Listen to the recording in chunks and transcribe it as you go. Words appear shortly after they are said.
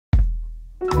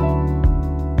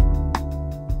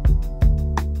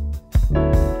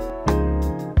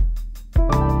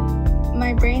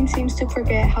seems to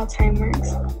forget how time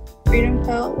works. Freedom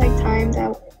felt like time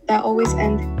that always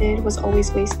ended, was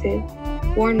always wasted.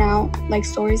 Worn out, like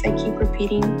stories I keep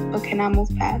repeating but cannot move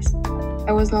past.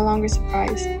 I was no longer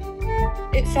surprised.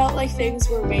 It felt like things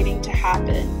were waiting to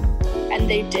happen, and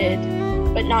they did,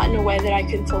 but not in a way that I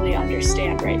could fully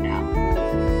understand right now.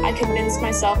 I convinced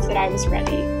myself that I was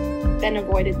ready, then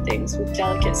avoided things with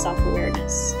delicate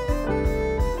self-awareness.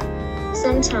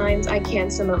 Sometimes I can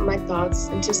sum up my thoughts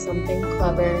into something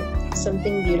clever,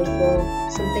 something beautiful,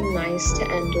 something nice to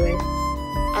end with.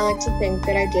 I like to think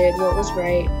that I did what was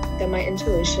right, that my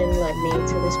intuition led me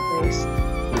to this place.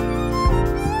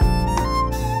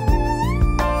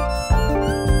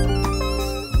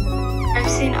 I've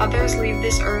seen others leave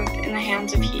this earth in the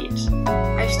hands of heat.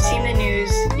 I've seen the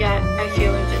news, yet I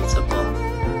feel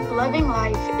invincible. Loving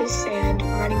life is sand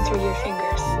running through your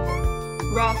fingers.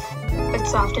 Rough, but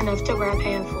soft enough to grab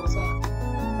handfuls of.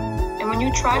 And when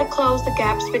you try to close the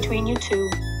gaps between you two,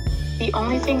 the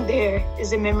only thing there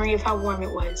is a memory of how warm it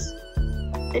was.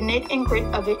 The knit and grit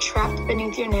of it trapped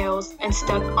beneath your nails and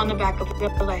stuck on the back of your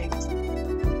legs.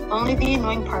 Only the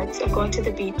annoying parts of going to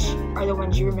the beach are the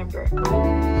ones you remember.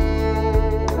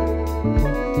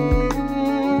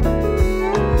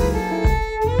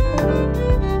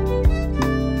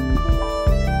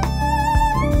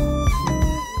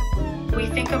 We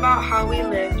think about how we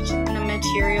lived in the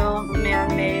material,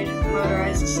 man-made,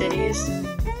 motorized cities.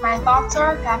 My thoughts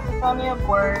are a cacophony of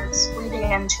words leading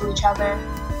into each other,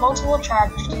 multiple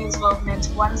tragedies woven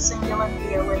into one singular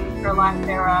feeling or lack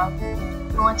thereof.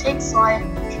 But what takes life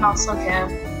can also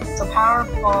give. So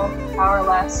powerful,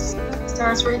 powerless.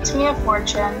 Stars read to me a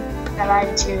fortune that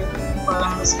I too can float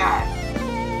on the sky.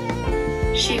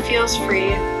 She feels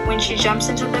free. When she jumps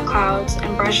into the clouds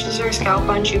and brushes her scalp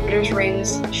on Jupiter's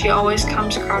rings, she always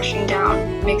comes crashing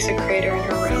down, makes a crater in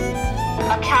her room.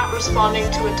 A cat responding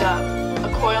to a dove. A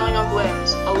coiling of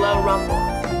limbs, a low rumble.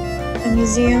 A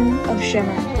museum of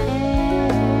shimmer.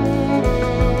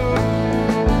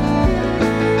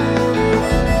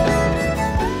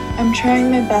 I'm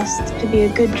trying my best to be a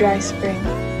good dry spring,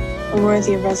 a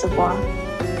worthy reservoir.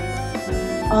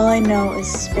 All I know is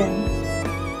spin.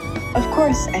 Of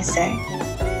course, I say.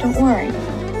 Don't worry,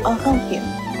 I'll help you.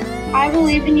 I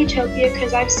believe in utopia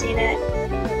because I've seen it.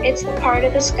 It's the part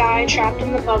of the sky trapped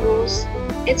in the bubbles.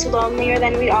 It's lonelier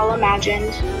than we all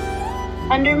imagined.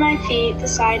 Under my feet, the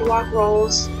sidewalk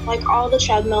rolls, like all the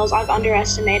treadmills I've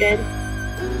underestimated.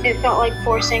 It felt like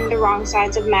forcing the wrong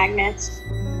sides of magnets.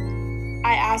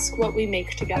 I ask what we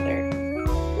make together.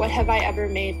 What have I ever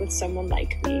made with someone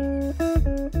like me?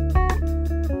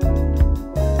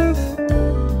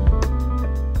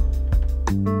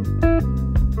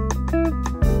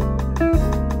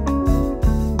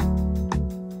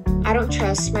 I don't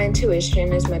trust my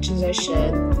intuition as much as I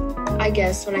should. I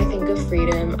guess when I think of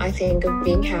freedom, I think of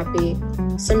being happy.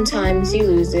 Sometimes you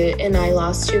lose it, and I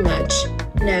lost too much.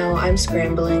 Now I'm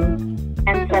scrambling.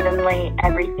 And suddenly,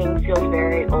 everything feels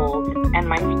very old, and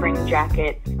my spring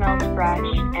jacket smells fresh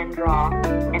and raw,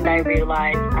 and I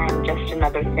realize I am just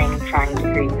another thing trying to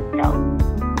grease itself.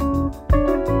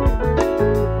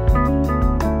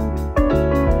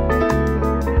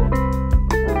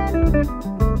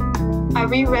 I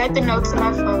reread the notes on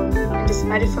my phone and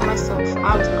decided for myself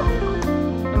I was wrong,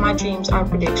 and my dreams are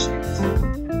predictions.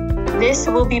 This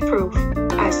will be proof,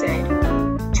 I said.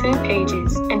 2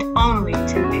 pages, and only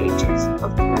 2 pages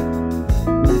of proof.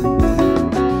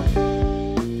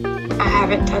 I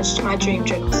haven't touched my dream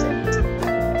journal since.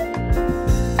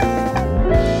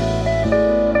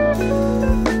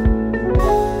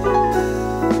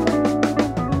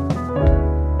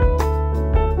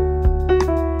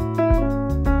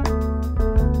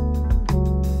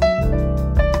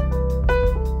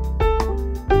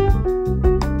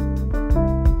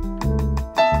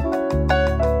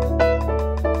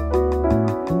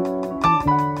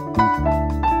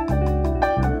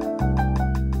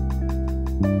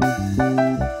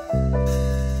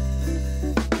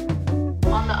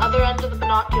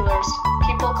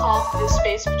 People call the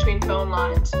space between phone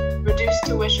lines, reduced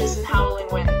to wishes and howling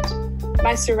wind.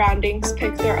 My surroundings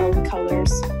pick their own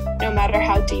colors. No matter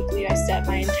how deeply I set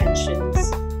my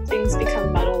intentions, things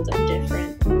become muddled and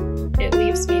different. It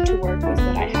leaves me to work with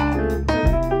what I have.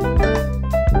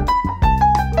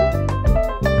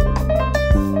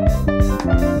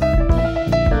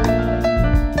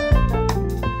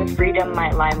 The freedom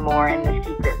might lie more in the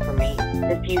secret for me.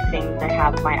 The few things I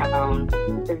have my own.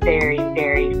 The very,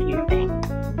 very few things.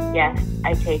 Yes,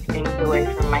 I take things away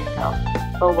from myself.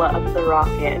 But what of the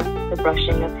rocket, the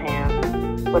brushing of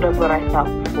hands? What of what I felt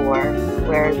before?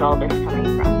 Where is all this coming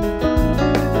from?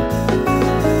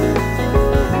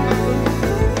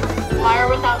 Fire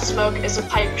without without smoke is a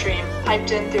pipe dream,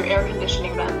 piped in through air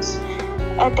conditioning vents.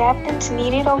 Adaptance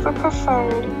needed over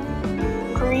preferred.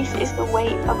 Grief is the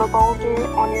weight of a boulder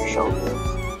on your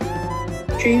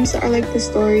shoulders. Dreams are like the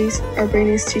stories our brain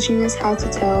is teaching us how to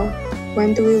tell.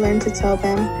 When do we learn to tell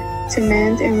them? To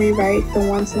mend and rewrite the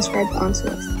ones inscribed onto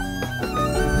us.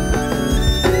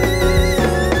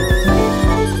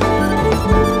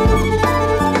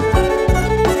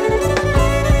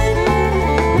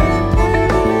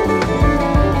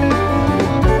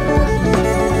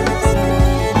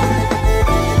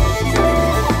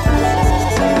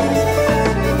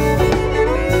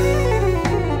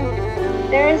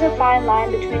 Fine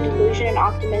line between delusion and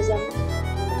optimism,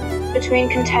 between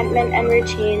contentment and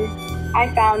routine.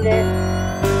 I found it.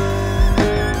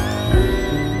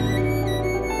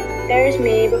 There's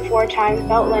me before time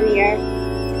felt linear.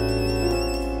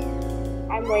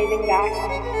 I'm waving back.